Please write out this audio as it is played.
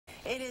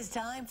It is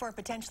time for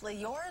Potentially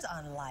Yours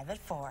on Live at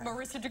 4.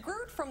 Marissa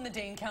DeGroot from the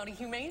Dane County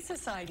Humane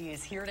Society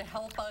is here to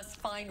help us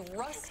find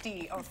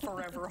Rusty a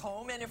forever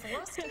home. And if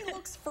Rusty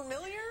looks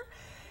familiar,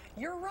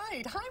 you're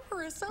right. Hi,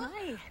 Marissa.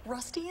 Hi.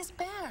 Rusty is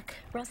back.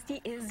 Rusty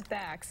is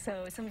back.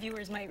 So some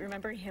viewers might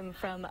remember him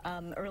from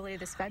earlier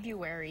this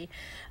February.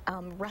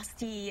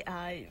 Rusty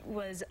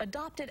was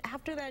adopted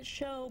after that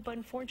show, but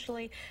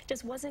unfortunately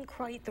just wasn't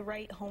quite the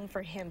right home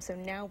for him. So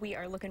now we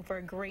are looking for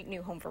a great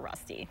new home for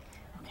Rusty.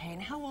 Okay,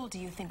 and how old do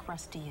you think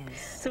Rusty is?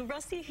 So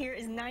Rusty here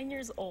is 9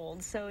 years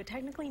old, so it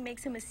technically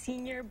makes him a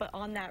senior, but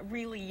on that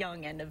really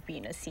young end of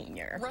being a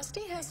senior.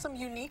 Rusty has some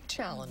unique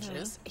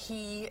challenges.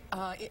 He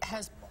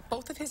has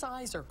both of his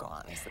eyes are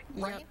gone,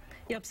 right?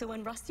 Yep, so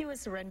when Rusty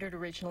was surrendered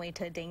originally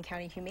to Dane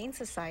County Humane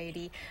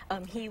Society,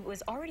 he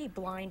was already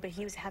blind, but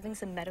he was having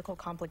some medical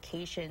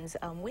complications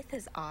with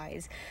his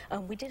eyes.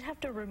 We did have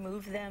to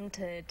remove them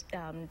to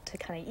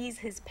kind of ease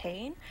his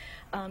pain.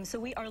 So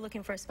we are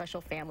looking for a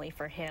special family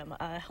for him,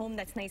 a home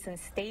that's nice and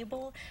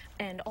stable,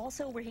 and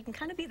also where he can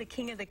kind of be the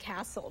king of the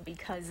castle,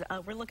 because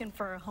we're looking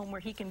for a home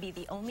where he can be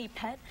the only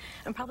pet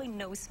and probably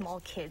no small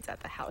kids at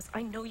the house.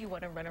 I know you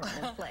want to run around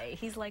and play.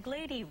 He's like,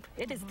 lady,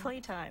 it is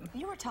playtime.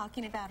 You were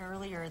talking about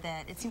earlier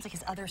that it seems like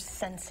his other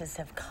senses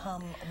have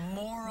come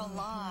more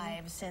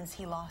alive since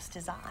he lost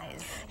his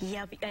eyes.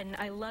 Yep, and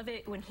I love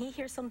it when he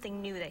hears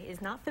something new that is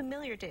not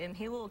familiar to him.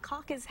 He will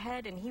cock his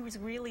head, and he was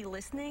really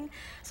listening.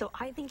 So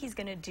I think he's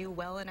going to do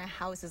well in a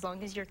house as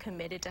long as you're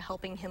committed to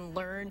helping him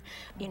learn,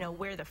 you know,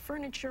 where the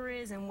furniture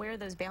is and where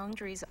those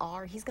boundaries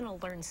are. He's going to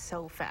learn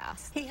so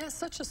fast. He has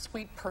such a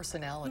sweet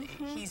personality.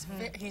 He's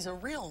a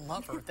real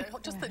lover.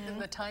 Just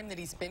the time that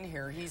he's been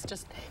here, he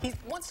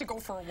wants to go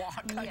for a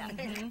walk. Yeah,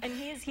 and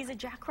he's a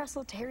Jack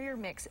Russell Terrier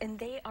mix, and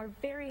they are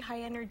very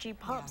high energy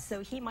pups. Yes.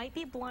 So he might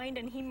be blind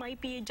and he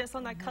might be just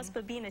on that cusp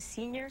of being a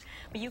senior,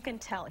 but you can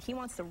tell he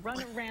wants to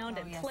run around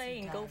and play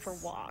and go for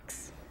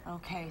walks.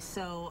 Okay,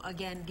 so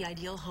again, the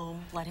ideal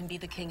home, let him be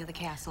the king of the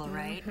castle,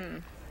 right?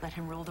 Let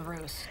him rule the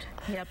roost.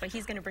 Yeah, but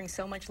he's going to bring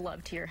so much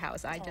love to your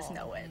house. I just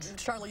know it.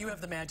 Charlotte, you have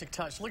the magic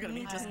touch. Look at him.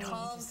 He just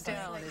calms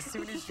down as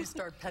soon as you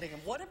start petting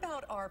him. What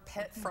about our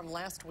pet from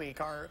last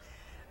week, our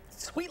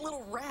sweet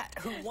little rat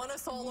who won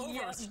us all over?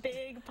 Yes,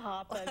 Big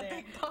Papa there.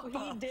 Big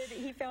Papa.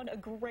 He found a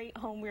great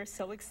home. We're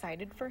so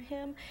excited for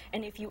him.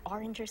 And if you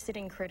are interested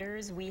in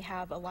critters, we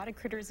have a lot of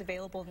critters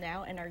available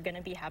now and are going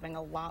to be having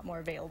a lot more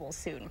available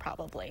soon,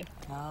 probably.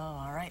 Oh,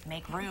 all right.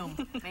 Make room.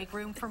 Make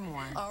room for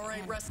more. All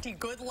right, Rusty,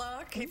 good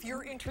luck. If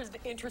you're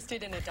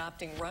interested in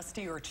adopting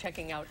Rusty or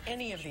checking out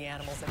any of the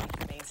animals at the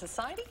Humane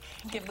Society,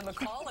 give them a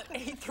call at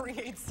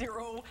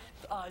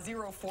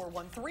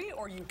 838-0413,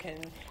 or you can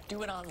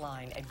do it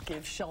online at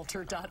GiveShelter.org.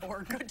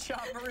 Good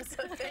job,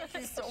 Marissa. Thank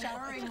you so much.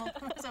 Showering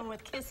Marissa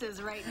with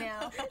kisses right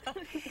now. All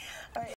right.